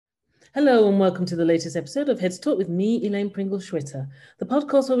Hello and welcome to the latest episode of Heads Talk with me, Elaine Pringle-Schwitter, the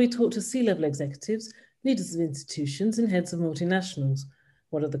podcast where we talk to C-level executives, leaders of institutions and heads of multinationals.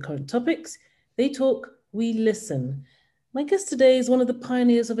 What are the current topics? They talk, we listen. My guest today is one of the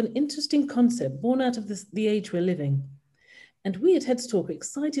pioneers of an interesting concept born out of the age we're living. And we at Heads Talk are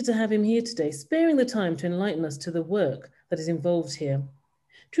excited to have him here today, sparing the time to enlighten us to the work that is involved here.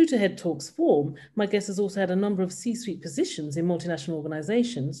 True to Head Talk's form, my guest has also had a number of C-suite positions in multinational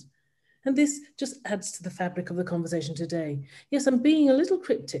organizations. And this just adds to the fabric of the conversation today. Yes, I'm being a little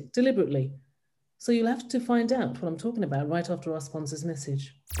cryptic deliberately. So you'll have to find out what I'm talking about right after our sponsor's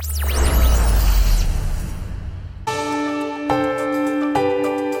message.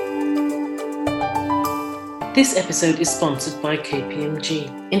 This episode is sponsored by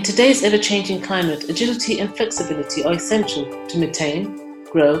KPMG. In today's ever-changing climate, agility and flexibility are essential to maintain,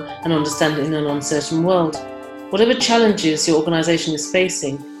 grow, and understand in an uncertain world. Whatever challenges your organization is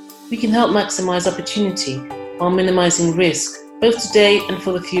facing, we can help maximize opportunity while minimizing risk, both today and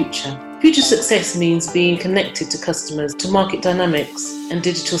for the future. Future success means being connected to customers, to market dynamics and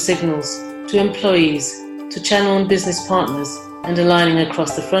digital signals, to employees, to channel and business partners, and aligning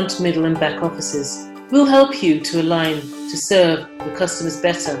across the front, middle, and back offices. We'll help you to align, to serve your customers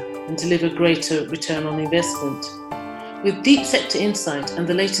better and deliver greater return on investment. With deep sector insight and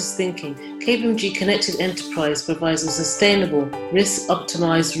the latest thinking, KPMG Connected Enterprise provides a sustainable,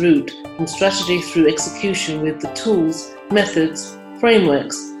 risk-optimized route from strategy through execution with the tools, methods,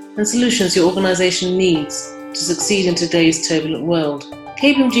 frameworks, and solutions your organization needs to succeed in today's turbulent world.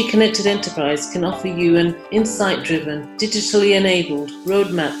 KPMG Connected Enterprise can offer you an insight-driven, digitally enabled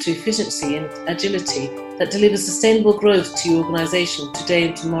roadmap to efficiency and agility that delivers sustainable growth to your organization today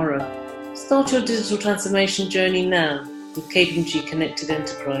and tomorrow. Start your digital transformation journey now with KPMG Connected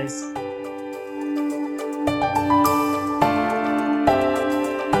Enterprise.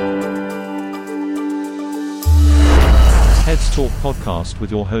 Heads Talk podcast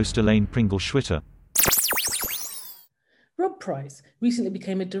with your host Elaine Pringle-Schwitter. Rob Price recently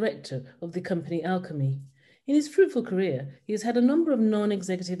became a director of the company Alchemy. In his fruitful career, he has had a number of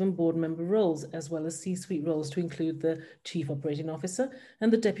non-executive and board member roles, as well as C-suite roles to include the Chief Operating Officer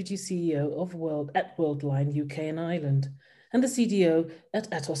and the Deputy CEO of Worldline UK and Ireland, and the CDO at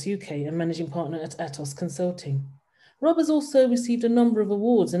Atos UK and Managing Partner at Atos Consulting. Rob has also received a number of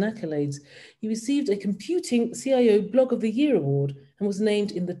awards and accolades. He received a Computing CIO Blog of the Year award and was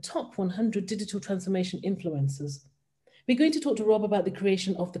named in the top 100 digital transformation influencers. We're going to talk to Rob about the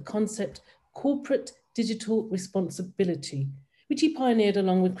creation of the concept Corporate Digital Responsibility, which he pioneered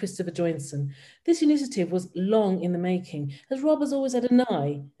along with Christopher Joynson. This initiative was long in the making, as Rob has always had an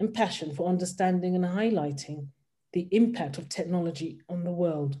eye and passion for understanding and highlighting the impact of technology on the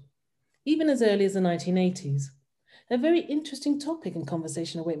world, even as early as the 1980s. A very interesting topic and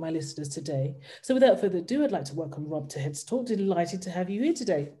conversation await my listeners today. So without further ado, I'd like to welcome Rob to Heads Talk. Delighted to have you here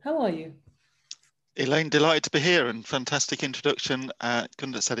today. How are you? Elaine, delighted to be here and fantastic introduction.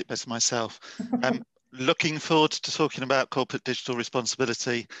 Couldn't have said it better myself. Looking forward to talking about corporate digital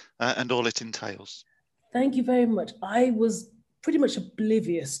responsibility and all it entails. Thank you very much. I was pretty much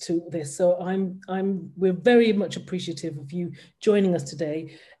oblivious to this, so we're very much appreciative of you joining us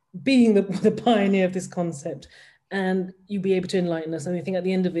today, being the pioneer of this concept, and you be able to enlighten us. And I think at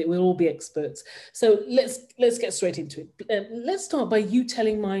the end of it, we'll all be experts. So let's get straight into it. Let's start by you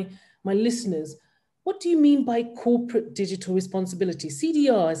telling my listeners, what do you mean by corporate digital responsibility,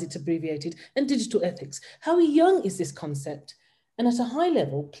 CDR as it's abbreviated, and digital ethics? How young is this concept? And at a high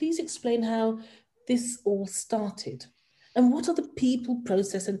level, please explain how this all started. And what are the people,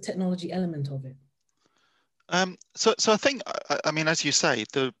 process, and technology element of it? So I think, I mean, as you say,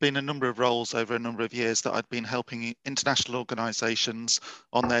 there have been a number of roles over a number of years that I've been helping international organisations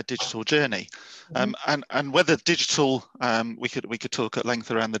on their digital journey, and whether digital, we could talk at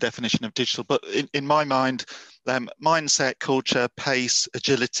length around the definition of digital, but in my mind, mindset, culture, pace,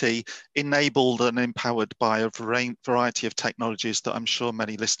 agility, enabled and empowered by a variety of technologies that I'm sure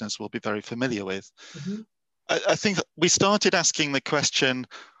many listeners will be very familiar with. I think we started asking the question,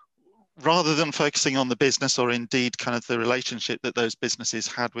 rather than focusing on the business or indeed kind of the relationship that those businesses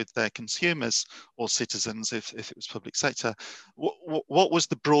had with their consumers or citizens, if it was public sector, what was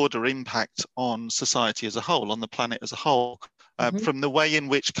the broader impact on society as a whole, on the planet as a whole, from the way in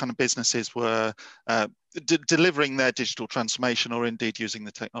which kind of businesses were delivering their digital transformation or indeed using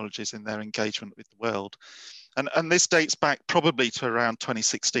the technologies in their engagement with the world. And this dates back probably to around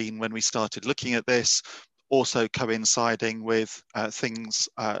 2016 when we started looking at this. also coinciding with things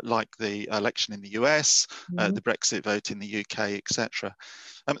like the election in the US, the Brexit vote in the UK, etc.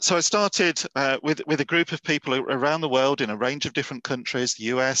 So I started with a group of people around the world in a range of different countries: the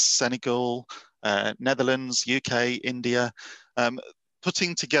US, Senegal, Netherlands, UK, India,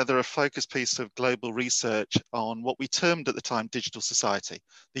 putting together a focus piece of global research on what we termed at the time digital society,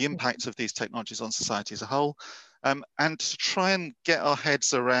 the impact of these technologies on society as a whole, and to try and get our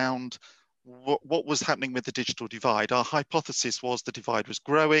heads around what was happening with the digital divide. Our hypothesis was the divide was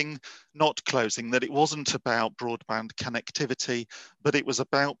growing, not closing, that it wasn't about broadband connectivity, but it was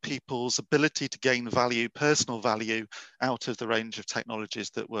about people's ability to gain value, personal value, out of the range of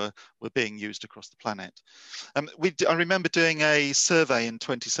technologies that were being used across the planet. I remember doing a survey in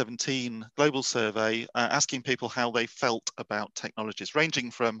 2017, global survey, asking people how they felt about technologies,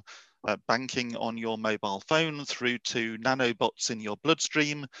 ranging from banking on your mobile phone through to nanobots in your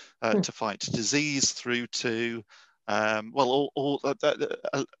bloodstream to fight disease, through to all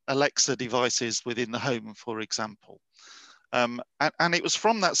Alexa devices within the home, for example. And it was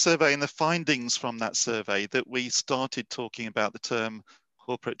from that survey and the findings from that survey that we started talking about the term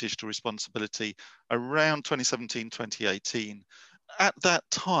corporate digital responsibility around 2017, 2018. At that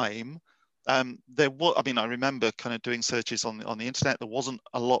time, there was, I remember kind of doing searches on the internet. There wasn't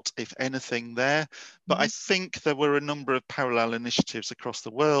a lot, if anything, there, but I think there were a number of parallel initiatives across the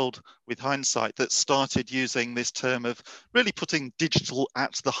world, with hindsight, that started using this term of really putting digital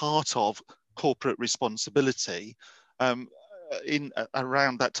at the heart of corporate responsibility in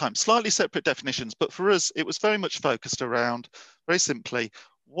around that time. Slightly separate definitions, but for us, it was very much focused around, very simply,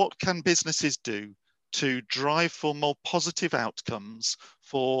 what can businesses do to drive for more positive outcomes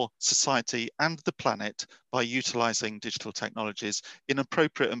for society and the planet by utilizing digital technologies in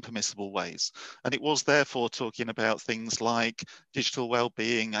appropriate and permissible ways. And it was therefore talking about things like digital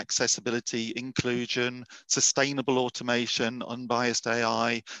well-being, accessibility, inclusion, sustainable automation, unbiased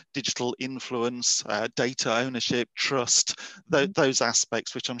AI, digital influence, data ownership, trust, those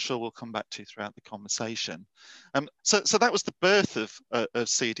aspects, which I'm sure we'll come back to throughout the conversation. So that was the birth of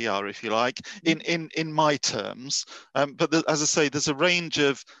CDR, if you like, in my terms. But as I say, there's a range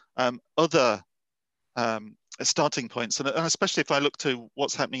of other starting points, and especially if I look to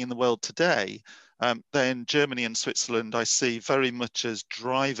what's happening in the world today, then Germany and Switzerland I see very much as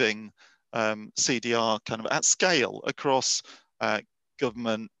driving CDR kind of at scale across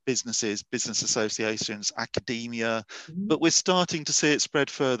government, businesses, business associations, academia, but we're starting to see it spread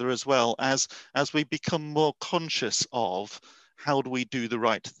further as well as we become more conscious of how do we do the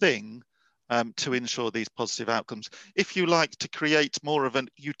right thing to ensure these positive outcomes, if you like, to create more of an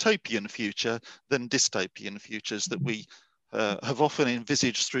utopian future than dystopian futures that we have often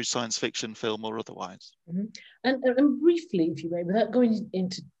envisaged through science fiction film or otherwise. And briefly, if you may, without going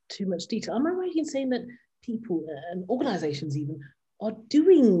into too much detail, am I right in saying that people and organizations even are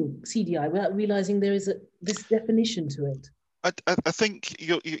doing CDI without realizing there is this definition to it? I think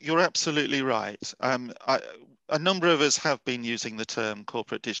you're absolutely right. A number of us have been using the term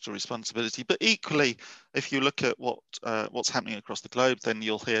corporate digital responsibility, but equally, if you look at what's happening across the globe, then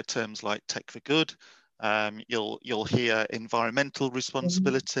you'll hear terms like tech for good. You'll hear environmental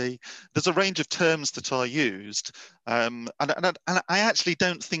responsibility. There's a range of terms that are used, and I actually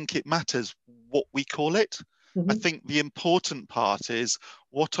don't think it matters what we call it. I think the important part is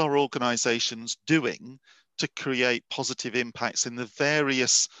what are organizations doing to create positive impacts in the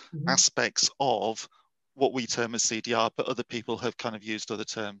various aspects of what we term as CDR, but other people have kind of used other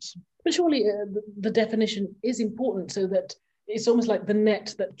terms. But surely the definition is important, so that it's almost like the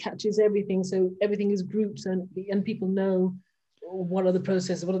net that catches everything, so everything is grouped and people know what are the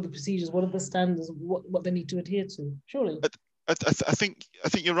processes, what are the procedures, what are the standards, what they need to adhere to, surely. I think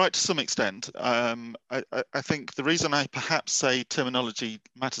you're right to some extent. I think the reason I perhaps say terminology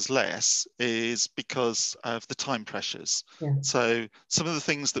matters less is because of the time pressures. Yeah. So some of the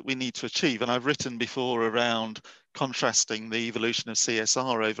things that we need to achieve, and I've written before around contrasting the evolution of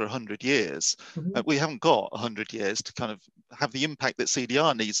CSR over 100 years. We haven't got 100 years to kind of have the impact that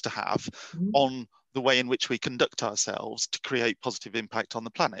CDR needs to have on the way in which we conduct ourselves to create positive impact on the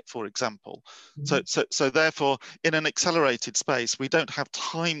planet, for example. So therefore, in an accelerated space, we don't have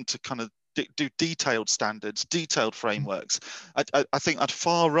time to kind of do detailed standards, detailed frameworks. I think I'd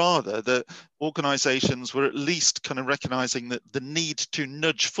far rather that organizations were at least kind of recognizing that the need to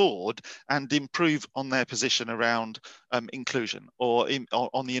nudge forward and improve on their position around inclusion or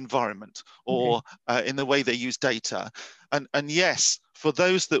on the environment or in the way they use data. And yes, for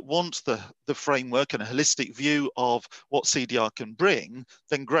those that want the framework and a holistic view of what CDR can bring,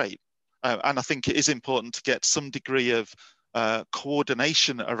 then great. And I think it is important to get some degree of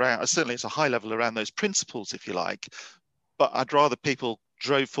coordination around, certainly it's a high level around those principles, if you like, but I'd rather people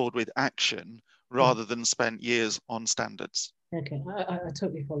drove forward with action rather than spent years on standards. Okay, I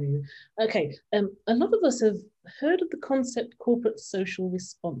totally follow you. Okay, a lot of us have heard of the concept corporate social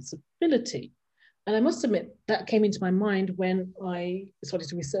responsibility. And I must admit, that came into my mind when I started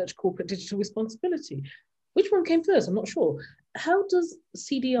to research corporate digital responsibility. Which one came first? I'm not sure. How does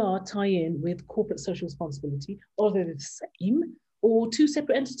CDR tie in with corporate social responsibility? Are they the same or two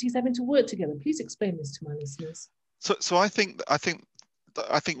separate entities having to work together? Please explain this to my listeners. So I think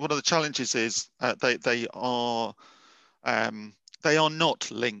one of the challenges is they are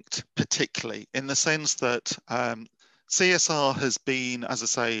not linked particularly, in the sense that CSR has been, as I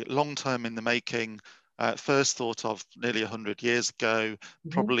say, long term in the making. First thought of nearly 100 years ago.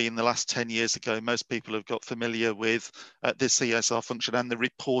 Probably in the last 10 years ago, most people have got familiar with the CSR function and the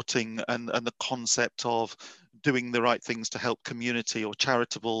reporting and the concept of doing the right things to help community or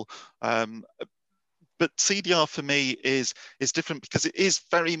charitable. But CDR for me is different because it is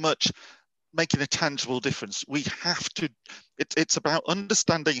very much making a tangible difference. We have to, it's about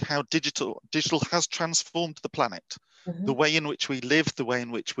understanding how digital has transformed the planet. The way in which we live, the way in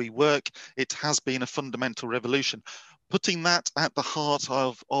which we work, it has been a fundamental revolution. Putting that at the heart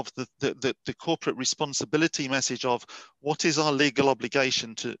of the corporate responsibility message of what is our legal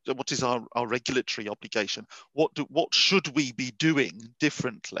obligation what is our regulatory obligation, what should we be doing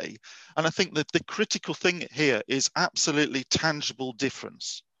differently? And I think that the critical thing here is absolutely tangible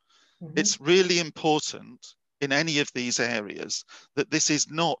difference. It's really important in any of these areas that this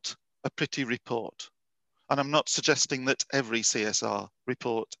is not a pretty report. And I'm not suggesting that every CSR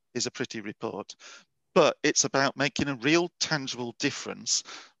report is a pretty report, but it's about making a real tangible difference,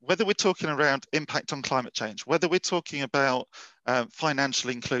 whether we're talking around impact on climate change, whether we're talking about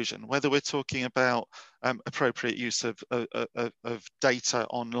financial inclusion, whether we're talking about appropriate use of data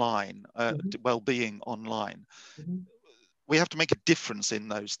online, well-being online. We have to make a difference in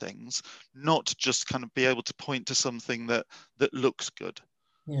those things, not just kind of be able to point to something that looks good.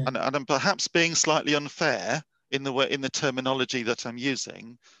 Yeah. And I'm perhaps being slightly unfair in the terminology that I'm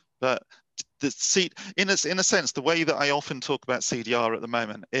using, but in a sense, the way that I often talk about CDR at the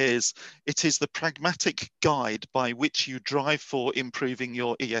moment is it is the pragmatic guide by which you drive for improving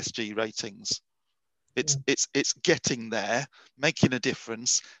your ESG ratings. It's getting there, making a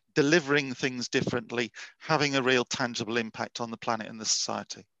difference, delivering things differently, having a real tangible impact on the planet and the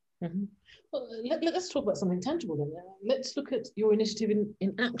society. Well, let's talk about something tangible then. Let's look at your initiative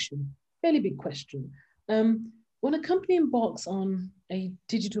in action. Fairly big question. When a company embarks on a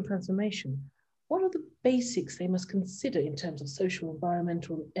digital transformation, what are the basics they must consider in terms of social,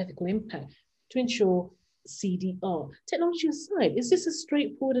 environmental, and ethical impact to ensure CDR? Technology aside, is this a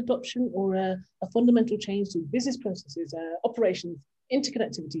straightforward adoption or a fundamental change to business processes, operations,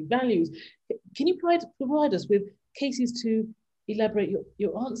 interconnectivity, values? Can you provide us with cases to elaborate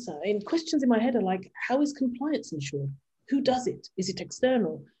your answer? And questions in my head are like, how is compliance ensured? Who does it? Is it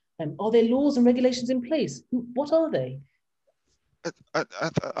external? Are there laws and regulations in place? What are they?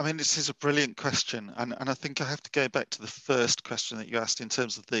 I mean, this is a brilliant question, and I think I have to go back to the first question that you asked in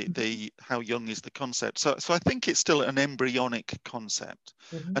terms of the how young is the concept. So I think it's still an embryonic concept,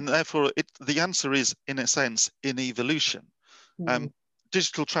 and therefore the answer is, in a sense, in evolution.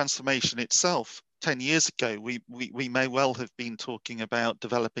 Digital transformation itself, 10 years ago, we may well have been talking about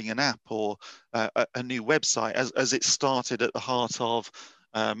developing an app or a new website as it started at the heart of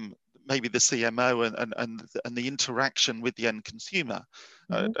maybe the CMO and the interaction with the end consumer.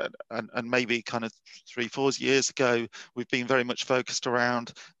 And maybe kind of 3-4 years ago, we've been very much focused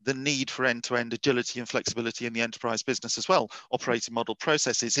around the need for end-to-end agility and flexibility in the enterprise business as well, operating model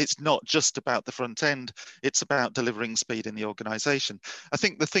processes. It's not just about the front end, it's about delivering speed in the organization. I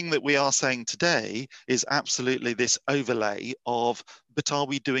think the thing that we are saying today is absolutely this overlay of, but are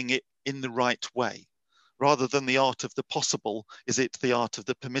we doing it in the right way? Rather than the art of the possible, is it the art of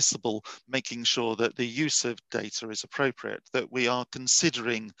the permissible, making sure that the use of data is appropriate, that we are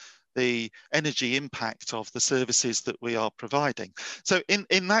considering the energy impact of the services that we are providing. So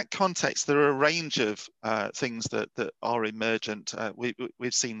in that context, there are a range of things that are emergent.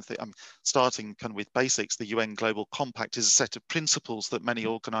 We've seen, starting kind of with basics, the UN Global Compact is a set of principles that many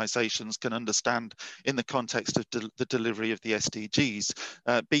organizations can understand in the context of the delivery of the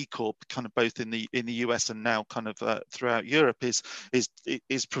SDGs. B Corp, kind of both in the US and now kind of throughout Europe, is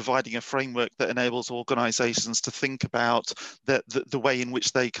providing a framework that enables organizations to think about the way in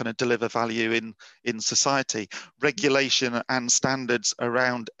which they kind of deliver value in society. Regulation and standards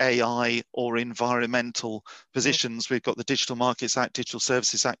around AI or environmental positions. We've got the Digital Markets Act, Digital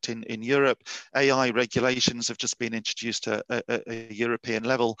Services Act in Europe. AI regulations have just been introduced at a European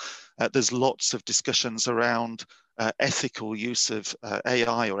level. There's lots of discussions around ethical use of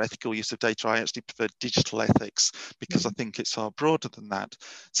AI or ethical use of data. I actually prefer digital ethics because I think it's far broader than that.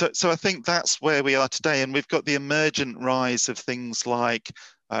 So I think that's where we are today. And we've got the emergent rise of things like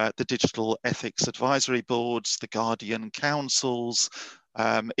the digital ethics advisory boards, the Guardian councils.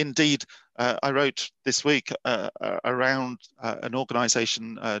 Indeed, I wrote this week around an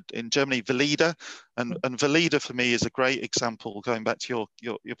organization in Germany, Valida, and Valida for me is a great example, going back to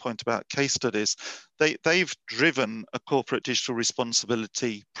your point about case studies. They've driven a corporate digital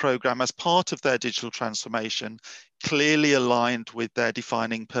responsibility program as part of their digital transformation, clearly aligned with their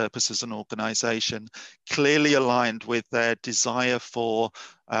defining purpose as an organization, clearly aligned with their desire for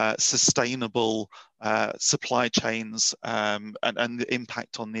sustainable supply chains and the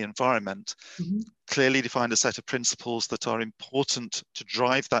impact on the environment. Clearly defined a set of principles that are important to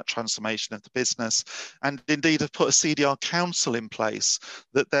drive that transformation of the business, and indeed have put a CDR council in place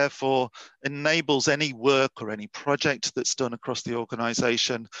that therefore enables any work or any project that's done across the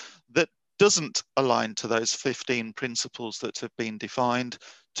organization that doesn't align to those 15 principles that have been defined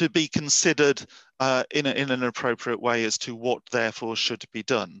to be considered in an appropriate way as to what therefore should be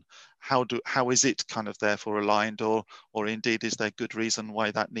done. How is it kind of therefore aligned, or indeed is there good reason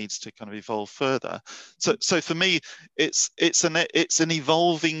why that needs to kind of evolve further? So for me, it's an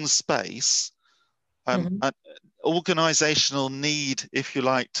evolving space. An organizational need, if you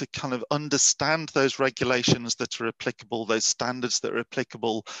like, to kind of understand those regulations that are applicable, those standards that are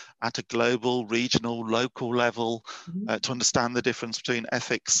applicable at a global, regional, local level, to understand the difference between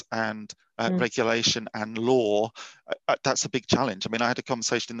ethics and regulation and law. That's a big challenge. I mean, I had a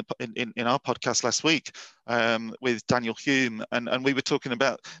conversation in our podcast last week with Daniel Hume, and we were talking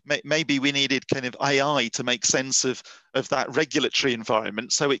about maybe we needed kind of AI to make sense of that regulatory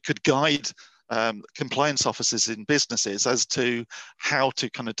environment so it could guide compliance officers in businesses as to how to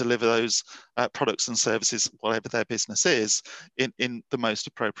kind of deliver those products and services, whatever their business is, in the most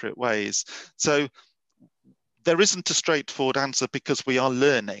appropriate ways. So there isn't a straightforward answer because we are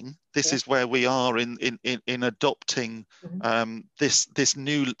learning. This is where we are in adopting this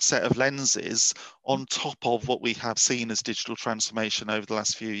new set of lenses on top of what we have seen as digital transformation over the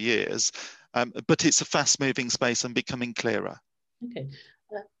last few years. But it's a fast-moving space and becoming clearer. Okay.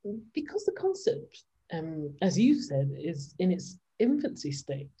 Because the concept, as you said, is in its infancy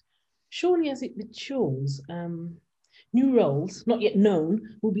state, surely as it matures, new roles, not yet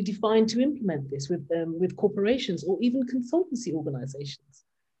known, will be defined to implement this with corporations or even consultancy organizations.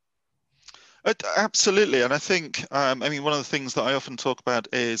 Absolutely. And I think, I mean, one of the things that I often talk about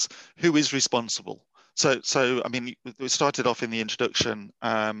is who is responsible. So I mean, we started off in the introduction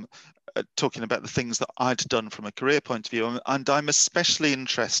talking about the things that I'd done from a career point of view, and I'm especially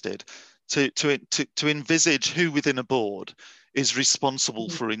interested to envisage who within a board is responsible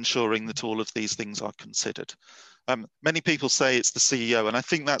for ensuring that all of these things are considered. Many people say it's the CEO, and I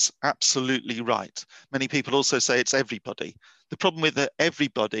think that's absolutely right. Many people also say it's everybody. The problem with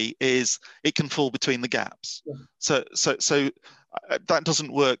everybody is it can fall between the gaps. So that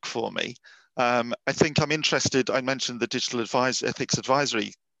doesn't work for me. I think I'm interested. I mentioned the digital ethics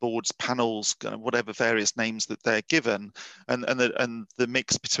advisory boards, panels, whatever various names that they're given, and the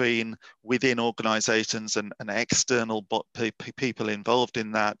mix between within organizations and external people involved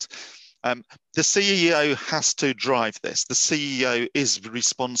in that. The CEO has to drive this. The CEO is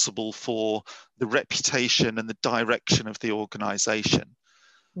responsible for the reputation and the direction of the organization.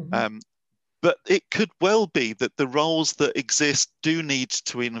 But it could well be that the roles that exist do need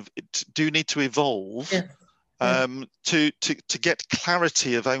to evolve. To get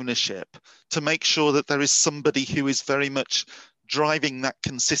clarity of ownership, to make sure that there is somebody who is very much driving that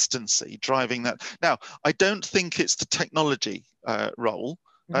consistency, driving that. Now, I don't think it's the technology role,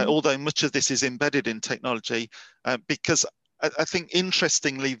 although much of this is embedded in technology, because I think,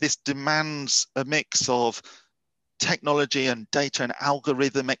 interestingly, this demands a mix of technology and data and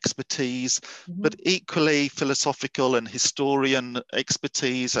algorithm expertise, but equally philosophical and historian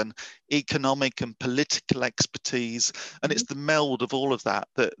expertise and economic and political expertise. And it's the meld of all of that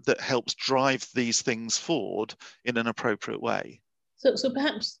helps drive these things forward in an appropriate way. So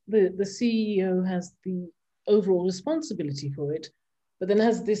perhaps the CEO has the overall responsibility for it, but then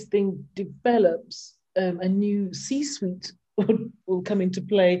as this thing develops, a new C-suite will come into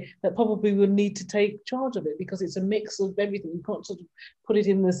play that probably will need to take charge of it, because it's a mix of everything. You can't sort of put it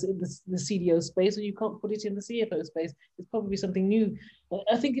in the CDO space, or you can't put it in the CFO space. It's probably something new.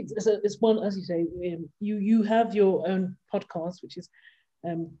 I think it's one, as you say, you have your own podcast, which is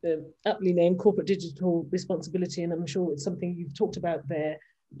aptly named Corporate Digital Responsibility, and I'm sure it's something you've talked about there,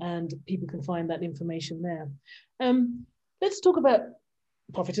 and people can find that information there. Let's talk about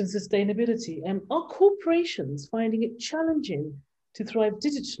profit and sustainability. Are corporations finding it challenging to thrive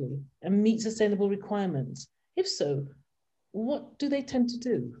digitally and meet sustainable requirements? If so, what do they tend to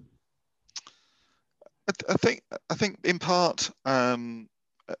do? I think in part, again,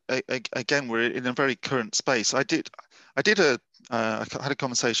 we're in a very current space. I had a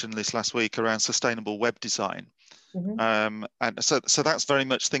conversation this last week around sustainable web design, and so that's very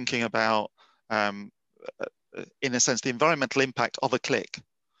much thinking about, in a sense, the environmental impact of a click,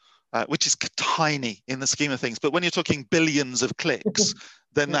 which is tiny in the scheme of things. But when you're talking billions of clicks,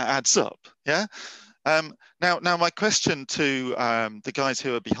 then that adds up. Yeah. Now, my question to the guys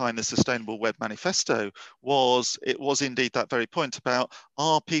who are behind the Sustainable Web Manifesto was indeed that very point about,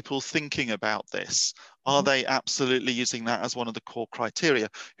 are people thinking about this? Are they absolutely using that as one of the core criteria?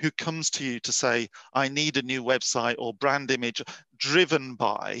 Who comes to you to say, I need a new website or brand image driven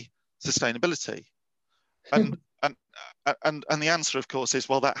by sustainability? And the answer, of course, is,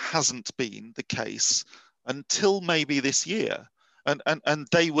 well, that hasn't been the case until maybe this year. And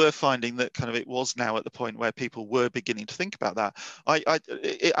they were finding that kind of it was now at the point where people were beginning to think about that.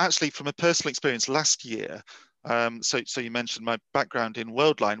 It actually, from a personal experience last year, so you mentioned my background in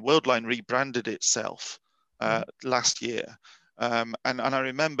Worldline. Worldline rebranded itself last year. And I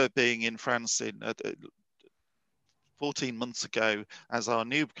remember being in France 14 months ago as our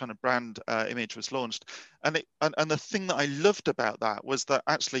new kind of brand image was launched. And the thing that I loved about that was that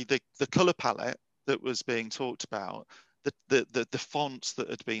actually the color palette that was being talked about, the fonts that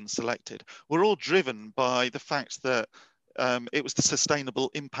had been selected, were all driven by the fact that it was the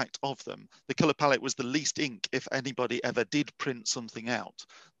sustainable impact of them. The color palette was the least ink if anybody ever did print something out.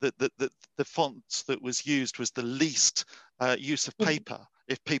 The fonts that was used was the least use of paper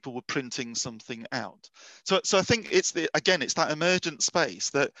if people were printing something out. So I think it's that emergent space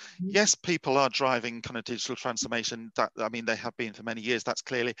that, yes, people are driving kind of digital transformation. That, I mean, they have been for many years. That's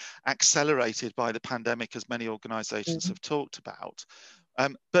clearly accelerated by the pandemic, as many organizations have talked about.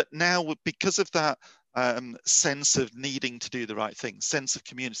 But now, because of that sense of needing to do the right thing, sense of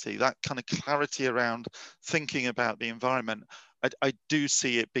community, that kind of clarity around thinking about the environment, I do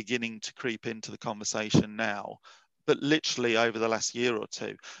see it beginning to creep into the conversation now, but literally over the last year or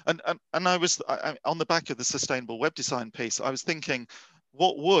two. And I was on the back of the sustainable web design piece, I was thinking,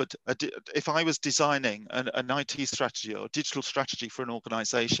 what would, if I was designing an IT strategy or digital strategy for an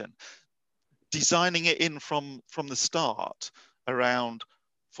organization, designing it in from the start around,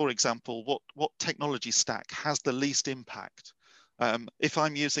 for example, what technology stack has the least impact? If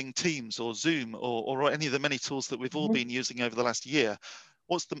I'm using Teams or Zoom or any of the many tools that we've all been using over the last year,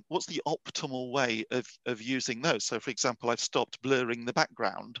 what's the optimal way of using those? So, for example, I've stopped blurring the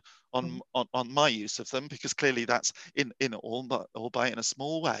background on my use of them, because clearly that's in albeit in a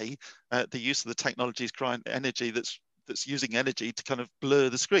small way, the use of the technology is crying energy that's using energy to kind of blur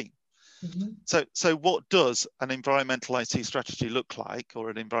the screen. So what does an environmental IT strategy look like, or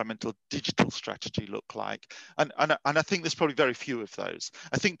an environmental digital strategy look like? And I think there's probably very few of those.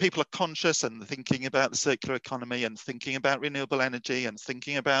 I think people are conscious and thinking about the circular economy and thinking about renewable energy and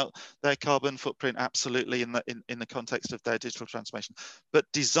thinking about their carbon footprint, absolutely, in the context of their digital transformation. But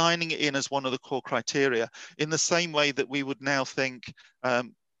designing it in as one of the core criteria, in the same way that we would now think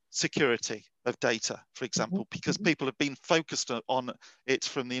security of data, for example, because people have been focused on it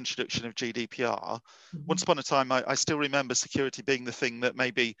from the introduction of GDPR. Once upon a time, I still remember security being the thing that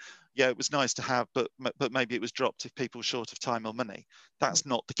maybe, yeah, it was nice to have, but maybe it was dropped if people were short of time or money. That's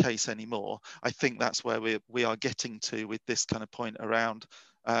not the case anymore. I think that's where we are getting to with this kind of point around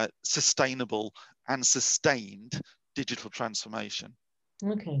sustainable and sustained digital transformation.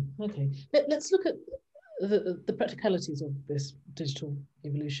 Okay. Let's look at the practicalities of this digital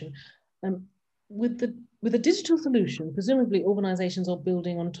evolution. With the digital solution, presumably organizations are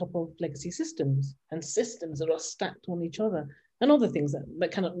building on top of legacy systems, and systems that are stacked on each other, and other things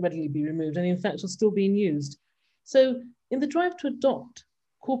that cannot readily be removed, and in fact are still being used. So in the drive to adopt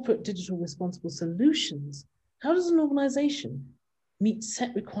corporate digital responsible solutions, how does an organization meet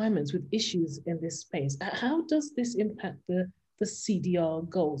set requirements with issues in this space? How does this impact the CDR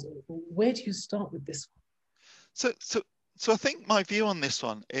goals? Where do you start with this? So I think my view on this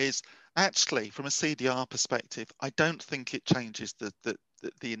one is, actually, from a CDR perspective, I don't think it changes the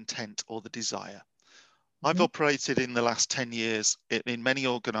intent or the desire. I've operated in the last 10 years in many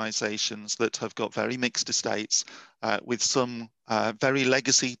organizations that have got very mixed estates with some very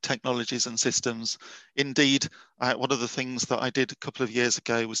legacy technologies and systems. Indeed, one of the things that I did a couple of years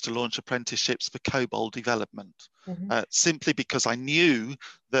ago was to launch apprenticeships for COBOL development, simply because I knew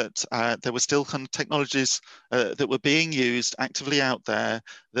that there were still kind of technologies that were being used actively out there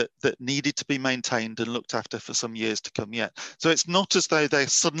that needed to be maintained and looked after for some years to come yet. So it's not as though they're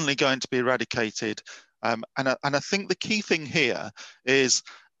suddenly going to be eradicated. And I think the key thing here is,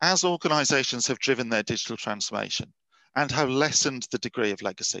 as organizations have driven their digital transformation and have lessened the degree of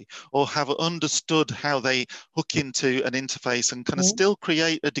legacy, or have understood how they hook into an interface and kind of still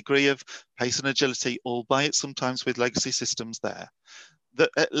create a degree of pace and agility, albeit sometimes with legacy systems there,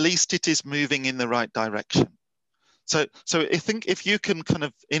 that at least it is moving in the right direction. So I think if you can kind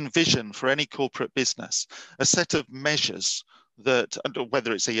of envision for any corporate business a set of measures that,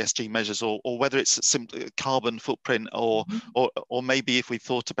 whether it's ESG measures or whether it's simply carbon footprint or maybe if we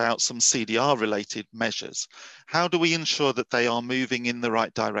thought about some CDR related measures, how do we ensure that they are moving in the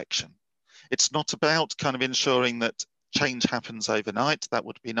right direction? It's not about kind of ensuring that change happens overnight. That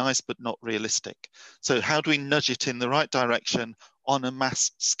would be nice, but not realistic. So how do we nudge it in the right direction on a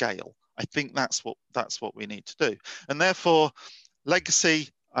mass scale? I think that's what we need to do. And therefore, legacy,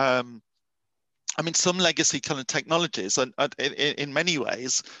 I mean, some legacy kind of technologies in many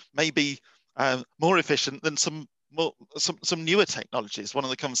ways may be more efficient than some newer technologies. One of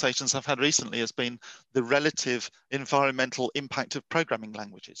the conversations I've had recently has been the relative environmental impact of programming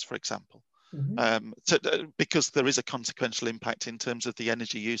languages, for example. Because there is a consequential impact in terms of the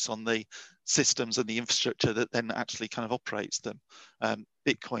energy use on the systems and the infrastructure that then actually kind of operates them.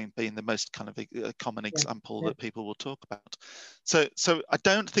 Bitcoin being the most kind of common example that people will talk about. So I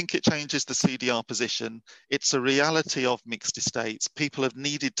don't think it changes the CDR position. It's a reality of mixed estates. People have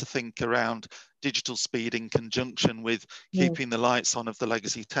needed to think around digital speed in conjunction with keeping the lights on of the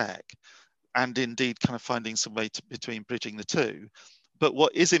legacy tech, and indeed kind of finding some way between bridging the two. But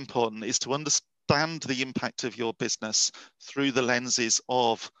what is important is to understand the impact of your business through the lenses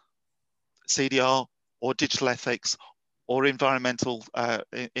of CDR or digital ethics or environmental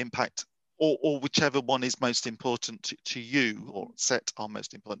impact, or whichever one is most important to you, or set are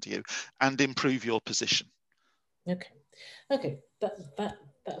most important to you, and improve your position. Okay,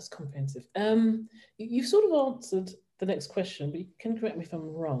 that's comprehensive. You've sort of answered the next question, but you can correct me if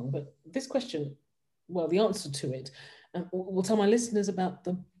I'm wrong. But this question, well, the answer to it, we'll tell my listeners about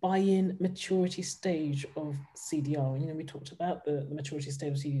the buy-in maturity stage of CDR. You know, we talked about the maturity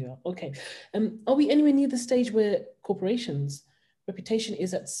stage of CDR. Okay, are we anywhere near the stage where corporations' reputation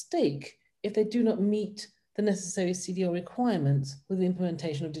is at stake if they do not meet the necessary CDR requirements with the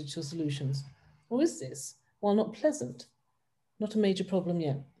implementation of digital solutions? Or is this, while not pleasant, not a major problem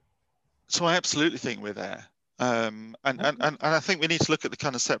yet? So I absolutely think we're there. And I think we need to look at the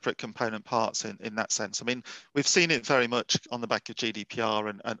kind of separate component parts in that sense. I mean, we've seen it very much on the back of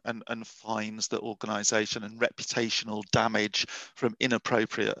GDPR and fines that organisation and reputational damage from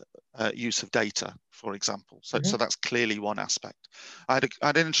inappropriate use of data, for example. So that's clearly one aspect. I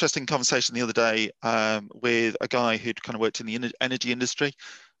had an interesting conversation the other day with a guy who'd kind of worked in the energy industry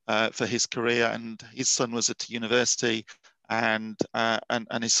for his career, and his son was at university. And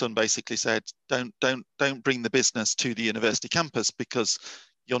his son basically said, don't bring the business to the university campus because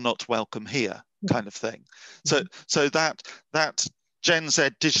you're not welcome here, kind of thing. So that Gen Z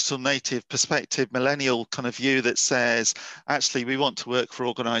digital native perspective, millennial kind of view that says, actually, we want to work for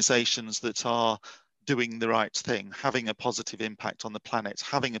organizations that are doing the right thing, having a positive impact on the planet,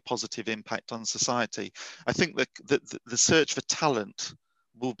 having a positive impact on society. I think that the search for talent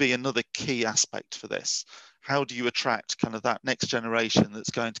will be another key aspect for this. How do you attract kind of that next generation that's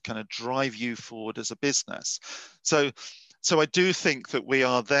going to kind of drive you forward as a business? So I do think that we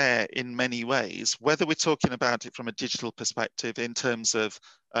are there in many ways, whether we're talking about it from a digital perspective in terms of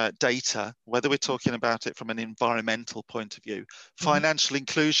data, whether we're talking about it from an environmental point of view, financial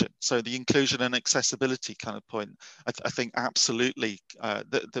inclusion, so the inclusion and accessibility kind of point, I think absolutely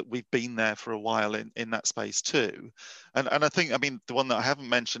that we've been there for a while in that space too. And I think, I mean, the one that I haven't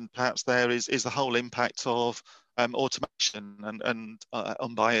mentioned perhaps there is the whole impact of automation and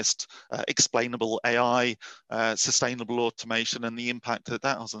unbiased, explainable AI, sustainable automation, and the impact that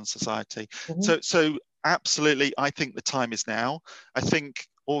that has on society. So absolutely, I think the time is now. I think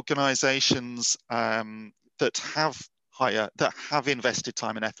organizations that have invested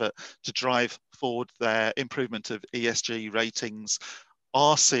time and effort to drive forward their improvement of ESG ratings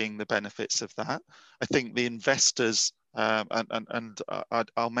are seeing the benefits of that. I think the investors,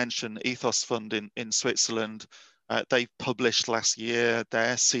 I'll mention Ethos Fund in Switzerland, They published last year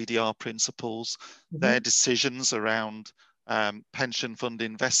their CDR principles. Their decisions around pension fund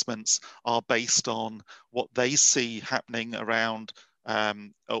investments are based on what they see happening around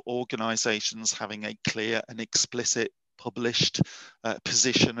organisations having a clear and explicit published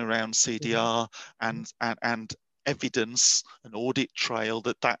position around CDR and evidence, an audit trail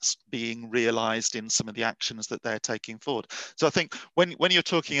that's being realised in some of the actions that they're taking forward. So I think when you're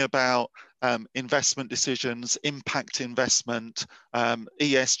talking about investment decisions, impact investment,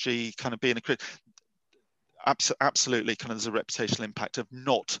 ESG kind of being absolutely kind of there's a reputational impact of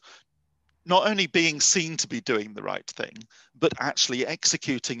not only being seen to be doing the right thing, but actually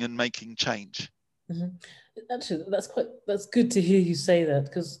executing and making change. Actually, that's good to hear you say that,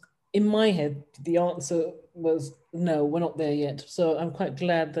 because in my head, the answer was no, we're not there yet. So I'm quite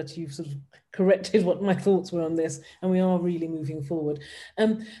glad that you've sort of corrected what my thoughts were on this, and we are really moving forward.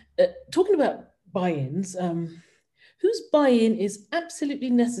 Talking about buy-ins, whose buy-in is absolutely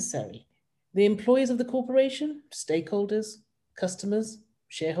necessary? The employees of the corporation, stakeholders, customers,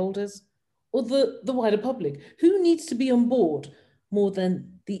 shareholders, or the wider public? Who needs to be on board more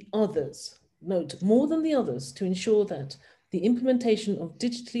than the others? Note, more than the others, to ensure that the implementation of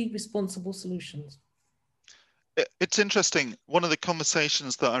digitally responsible solutions. It's interesting. One of the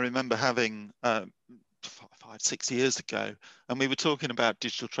conversations that I remember having 5-6 years ago, and we were talking about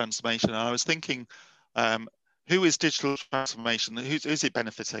digital transformation, and I was thinking, who is digital transformation? Who's it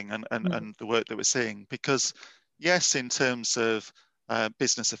benefiting, and the work that we're seeing? Because yes, in terms of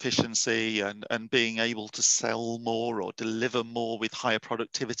business efficiency and being able to sell more or deliver more with higher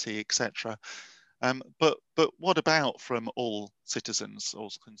productivity, etc. But what about from all citizens,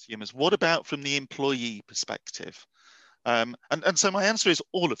 all consumers? What about from the employee perspective? And so my answer is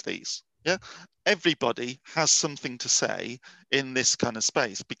all of these. Yeah, everybody has something to say in this kind of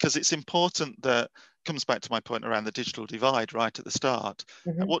space, because it's important that comes back to my point around the digital divide right at the start.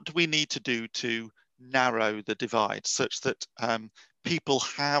 What do we need to do to narrow the divide such that people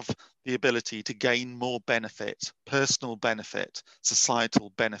have the ability to gain more benefit, personal benefit,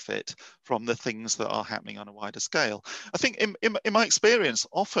 societal benefit from the things that are happening on a wider scale? I think in my experience,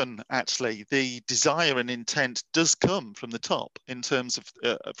 often actually the desire and intent does come from the top in terms of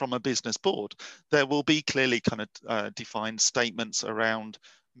from a business board. There will be clearly kind of defined statements around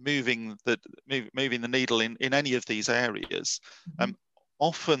moving the needle in any of these areas.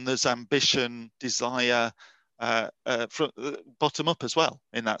 Often there's ambition, desire, from bottom up as well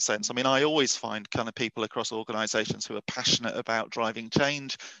in that sense. I mean, I always find kind of people across organizations who are passionate about driving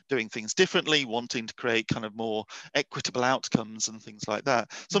change, doing things differently, wanting to create kind of more equitable outcomes and things like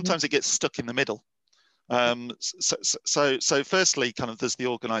that. Sometimes it gets stuck in the middle. So firstly, kind of there's the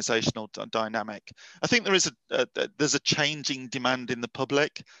organizational dynamic. I think there's a changing demand in the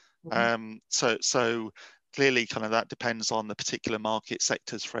public. So clearly kind of that depends on the particular market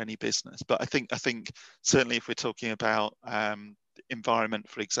sectors for any business. But I think certainly if we're talking about environment,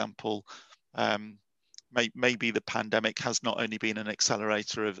 for example, maybe the pandemic has not only been an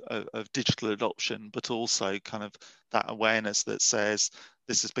accelerator of digital adoption, but also kind of that awareness that says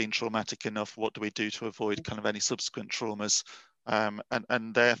this has been traumatic enough. What do we do to avoid kind of any subsequent traumas?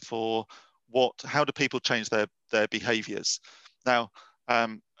 And therefore, how do people change their behaviours? Now,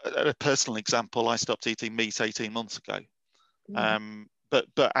 a personal example, I stopped eating meat 18 months ago.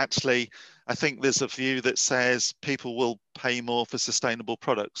 But actually, I think there's a view that says people will pay more for sustainable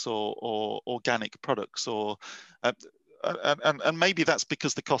products or organic products, and maybe that's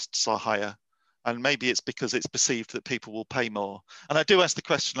because the costs are higher, and maybe it's because it's perceived that people will pay more. And I do ask the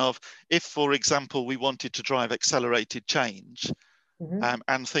question of, if, for example, we wanted to drive accelerated change,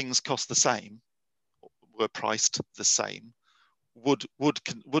 and things cost the same, were priced the same, would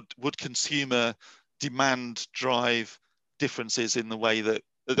consumer demand drive differences in the way that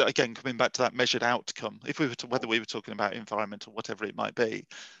again, coming back to that measured outcome, if we were whether we were talking about environment or whatever it might be?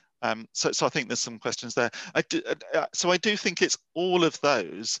 So I think there's some questions there. So I do think it's all of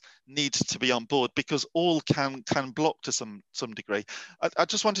those need to be on board, because all can block to some degree. I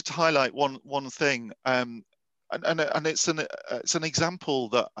just wanted to highlight one thing. And it's an example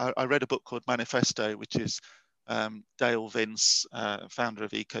that I read a book called Manifesto, which is Dale Vince, founder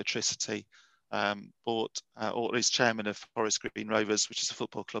of Ecotricity, bought or is chairman of Forest Green Rovers, which is a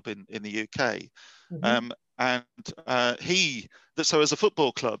football club in the UK. So as a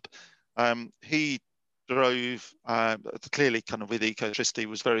football club, he drove clearly kind of with Ecotricity,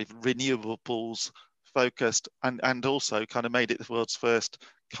 was very renewables focused, and also kind of made it the world's first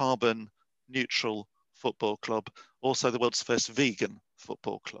carbon neutral football club, also the world's first vegan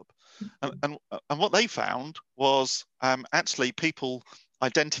football club. And what they found was actually people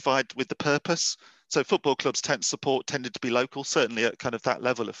identified with the purpose. So football clubs tended to be local, certainly at kind of that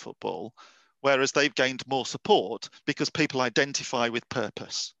level of football, whereas they've gained more support because people identify with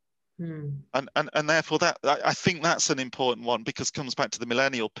purpose. And therefore that I think that's an important one, because it comes back to the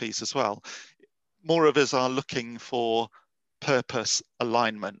millennial piece as well. More of us are looking for purpose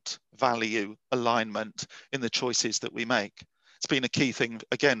alignment, value alignment in the choices that we make. It's been a key thing,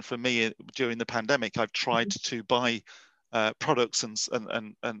 again, for me during the pandemic. I've tried to buy products and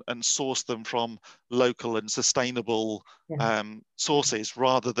source them from local and sustainable sources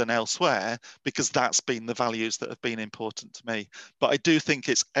rather than elsewhere, because that's been the values that have been important to me. But I do think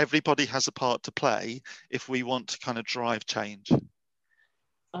it's everybody has a part to play if we want to kind of drive change.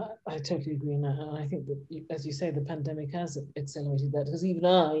 I totally agree, and I think that, as you say, the pandemic has accelerated that, because even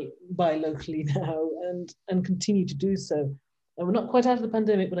I buy locally now and continue to do so. And we're not quite out of the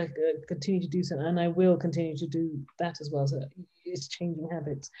pandemic, but I continue to do so, and I will continue to do that as well. So it's changing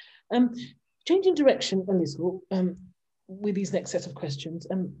habits. Changing direction a little with these next set of questions.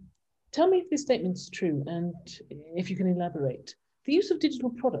 Tell me if this statement's true, and if you can elaborate. The use of digital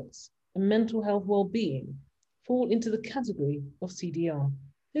products and mental health well-being fall into the category of CDR.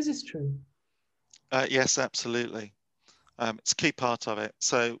 Is this true? Yes, absolutely. It's a key part of it.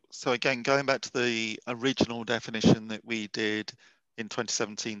 So again, going back to the original definition that we did in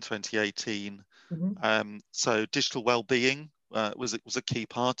 2017, 2018. So digital well-being was a key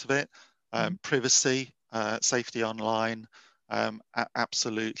part of it. Privacy, safety online,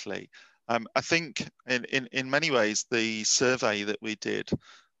 absolutely. I think in many ways the survey that we did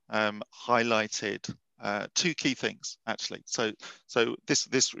highlighted two key things, actually. So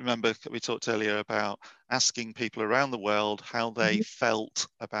this, remember, we talked earlier about asking people around the world how they felt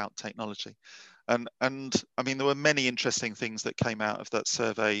about technology. And I mean, there were many interesting things that came out of that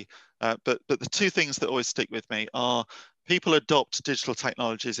survey, but the two things that always stick with me are people adopt digital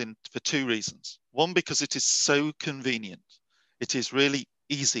technologies for two reasons. One, because it is so convenient. It is really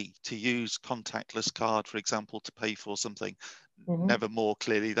easy to use contactless card, for example, to pay for something. Never more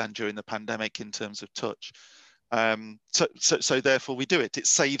clearly than during the pandemic in terms of touch. So therefore we do it. It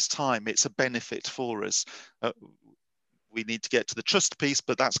saves time. It's a benefit for us. We need to get to the trust piece,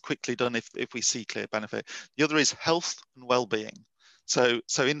 but that's quickly done if we see clear benefit. The other is health and well-being. So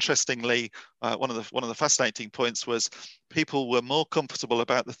interestingly, one of the fascinating points was people were more comfortable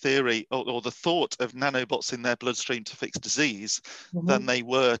about the theory or the thought of nanobots in their bloodstream to fix disease than they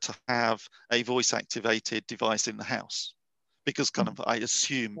were to have a voice-activated device in the house. Because I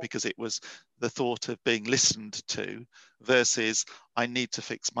assume because it was the thought of being listened to versus I need to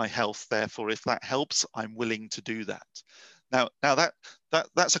fix my health. Therefore, if that helps, I'm willing to do that. Now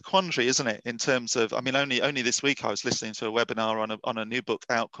that's a quandary, isn't it? In terms of, I mean, only this week I was listening to a webinar on a new book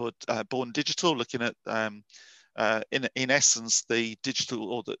out called Born Digital, looking at in essence the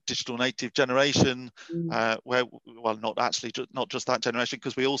digital native generation, where, well, not just that generation,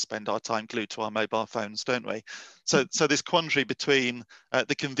 because we all spend our time glued to our mobile phones, don't we? So this quandary between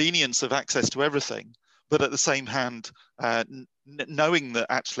the convenience of access to everything, but at the same hand knowing that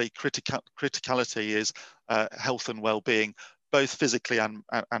actually criticality is health and well-being, both physically and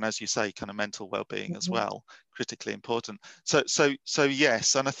as you say, kind of mental well-being as well, critically important. So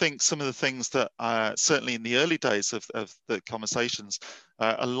yes, and I think some of the things that certainly in the early days of the conversations,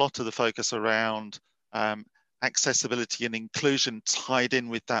 a lot of the focus around accessibility and inclusion tied in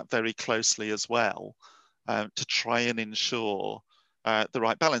with that very closely as well, to try and ensure the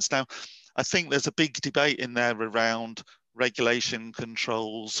right balance. Now, I think there's a big debate in there around regulation,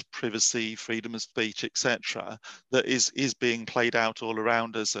 controls, privacy, freedom of speech, etc., that is being played out all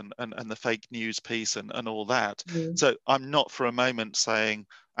around us, and the fake news piece and all that. So I'm not for a moment saying,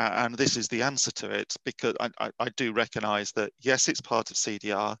 and this is the answer to it, because I do recognise that, yes, it's part of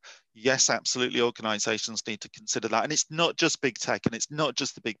CDR. Yes, absolutely, organisations need to consider that. And it's not just big tech, and it's not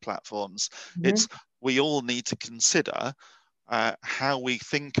just the big platforms. It's we all need to consider how we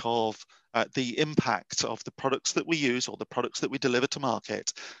think of the impact of the products that we use or the products that we deliver to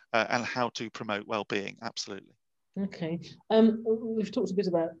market, and how to promote well-being. Absolutely. Okay. We've talked a bit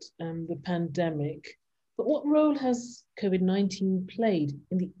about the pandemic, but what role has COVID-19 played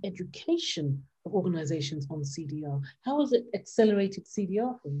in the education of organizations on CDR? How has it accelerated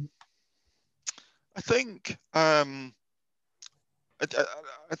CDR for you? I think I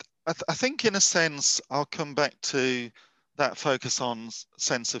think in a sense, I'll come back to that focus on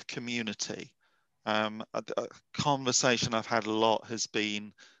sense of community. A conversation I've had a lot has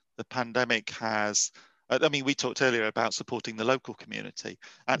been the pandemic has, I mean, we talked earlier about supporting the local community.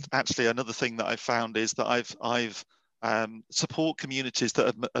 And actually another thing that I've found is that I've support communities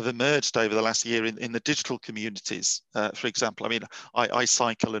that have emerged over the last year in the digital communities. For example, I mean, I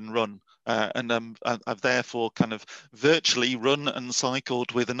cycle and run, and I've therefore kind of virtually run and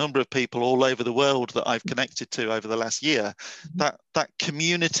cycled with a number of people all over the world that I've connected to over the last year. That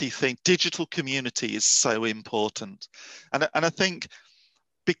community thing, digital community, is so important, and I think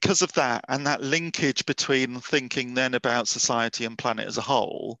because of that and that linkage between thinking then about society and planet as a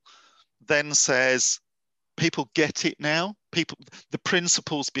whole, then says, people get it now. The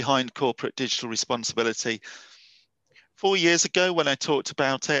principles behind corporate digital responsibility. 4 years ago, when I talked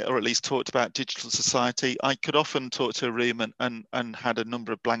about it, or at least talked about digital society, I could often talk to a room and had a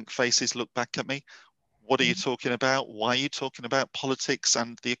number of blank faces look back at me. What are you talking about? Why are you talking about politics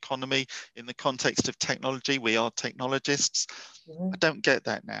and the economy in the context of technology? We are technologists. I don't get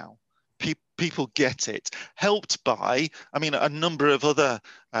that now. People get it, helped by, I mean, a number of other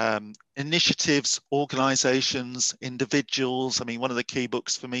initiatives, organizations, individuals. I mean, one of the key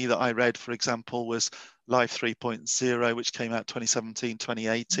books for me that I read, for example, was Life 3.0, which came out 2017,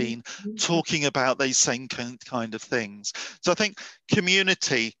 2018, talking about these same kind of things. So I think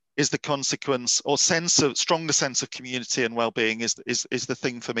community is the consequence, or stronger sense of community and well-being is the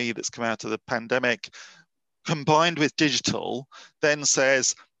thing for me that's come out of the pandemic, combined with digital, then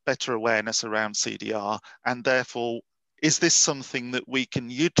says better awareness around CDR, and therefore, is this something that we can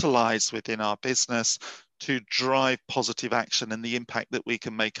utilize within our business to drive positive action and the impact that we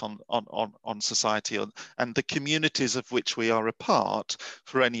can make on society and the communities of which we are a part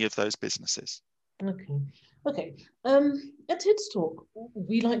for any of those businesses? Okay. At TIDS Talk,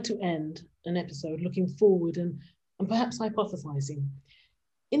 we like to end an episode looking forward and perhaps hypothesizing.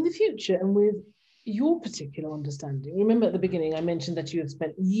 In the future, and with your particular understanding, remember at the beginning I mentioned that you have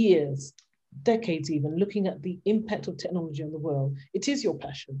spent years, decades even, looking at the impact of technology on the world. It is your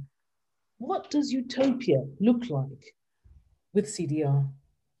passion. What does utopia look like with CDR?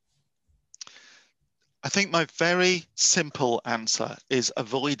 I think my very simple answer is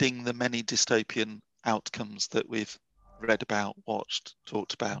avoiding the many dystopian outcomes that we've read about, watched,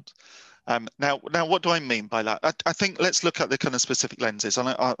 talked about. Now, what do I mean by that? I think let's look at the kind of specific lenses, and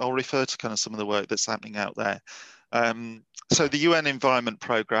I'll refer to kind of some of the work that's happening out there. So the UN Environment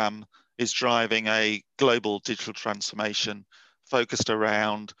Programme is driving a global digital transformation focused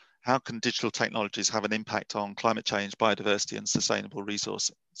around how can digital technologies have an impact on climate change, biodiversity, and sustainable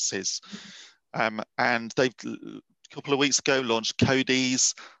resources. And they've, a couple of weeks ago, launched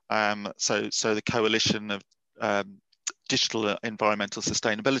CODES, so the Coalition of Digital Environmental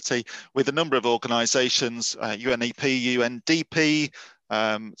Sustainability, with a number of organisations, UNEP, UNDP,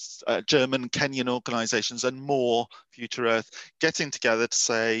 German, Kenyan organisations, and more, Future Earth, getting together to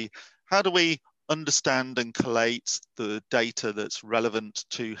say, how do we understand and collate the data that's relevant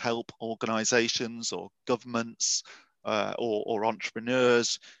to help organisations or governments or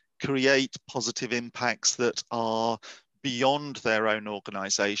entrepreneurs create positive impacts that are beyond their own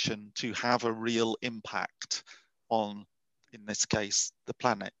organisation to have a real impact on, in this case, the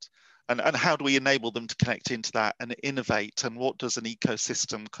planet. And how do we enable them to connect into that and innovate? And what does an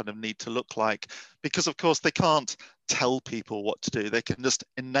ecosystem kind of need to look like? Because, of course, they can't tell people what to do. They can just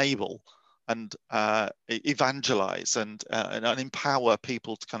enable and evangelize and empower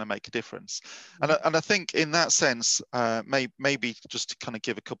people to kind of make a difference. And I think in that sense, maybe just to kind of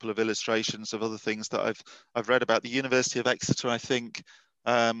give a couple of illustrations of other things that I've read about. The University of Exeter, I think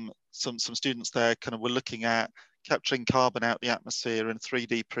some students there kind of were looking at capturing carbon out the atmosphere and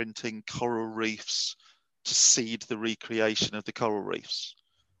 3D printing coral reefs to seed the recreation of the coral reefs,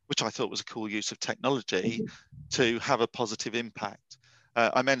 which I thought was a cool use of technology to have a positive impact.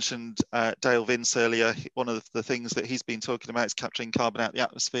 I mentioned Dale Vince earlier. One of the things that he's been talking about is capturing carbon out the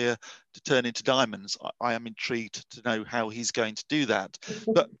atmosphere to turn into diamonds. I am intrigued to know how he's going to do that.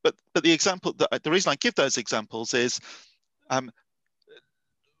 But the example, the reason I give those examples is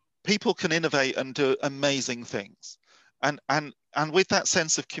people can innovate and do amazing things. And with that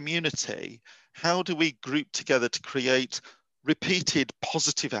sense of community, how do we group together to create repeated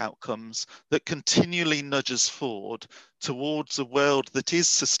positive outcomes that continually nudge us forward towards a world that is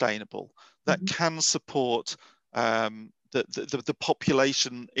sustainable, that can support the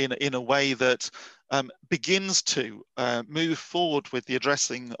population in a way that begins to move forward with the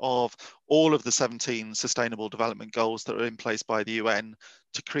addressing of all of the 17 Sustainable Development Goals that are in place by the UN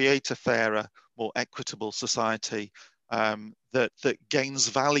to create a fairer, more equitable society that gains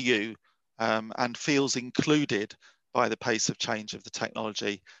value and feels included by the pace of change of the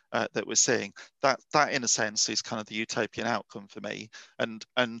technology that we're seeing. That in a sense is kind of the utopian outcome for me.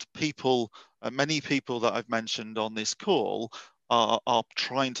 And people, many people that I've mentioned on this call are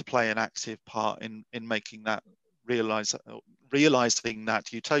trying to play an active part in making that realizing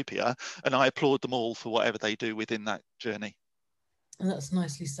that utopia, and I applaud them all for whatever they do within that journey. And that's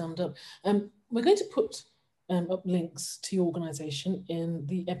nicely summed up. We're going to put up links to your organisation in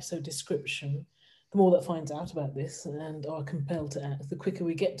the episode description. The more that finds out about this and are compelled to act, the quicker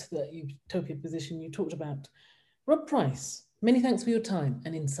we get to that utopia position you talked about. Rob Price, many thanks for your time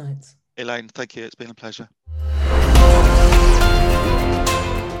and insights. Elaine, thank you. It's been a pleasure.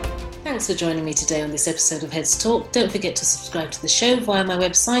 Thanks for joining me today on this episode of Heads Talk. Don't forget to subscribe to the show via my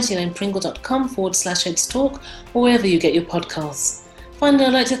website, elainepringle.com/headstalk, or wherever you get your podcasts. Finally,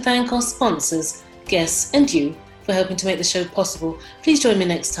 I'd like to thank our sponsors, guests, and you for helping to make the show possible. Please join me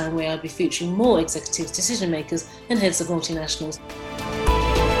next time where I'll be featuring more executives, decision makers, and heads of multinationals.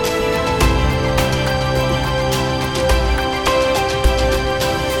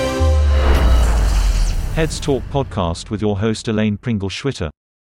 Heads Talk podcast with your host Elaine Pringle Schwitter.